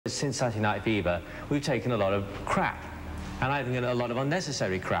Since Saturday Night Fever, we've taken a lot of crap, and I think a lot of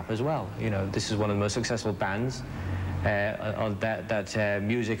unnecessary crap as well. You know, this is one of the most successful bands that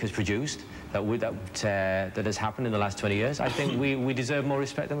music has produced, that has happened in the last 20 years. I think we deserve more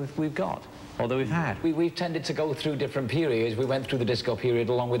respect than we've got, or that we've had. We've tended to go through different periods. We went through the disco period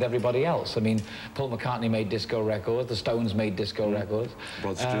along with everybody else. I mean, Paul McCartney made disco records, the Stones made disco records.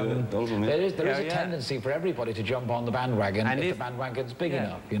 Rod Stewart, those were there is a tendency for everybody to jump on the bandwagon if the bandwagon's big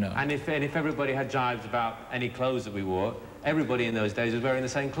enough, you know. And if everybody had jibes about any clothes that we wore, everybody in those days was wearing the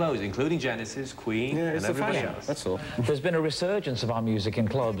same clothes, including Genesis, Queen, and everybody else. That's all. There's been a resurgence of our music in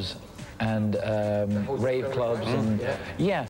clubs and rave clubs, and yeah,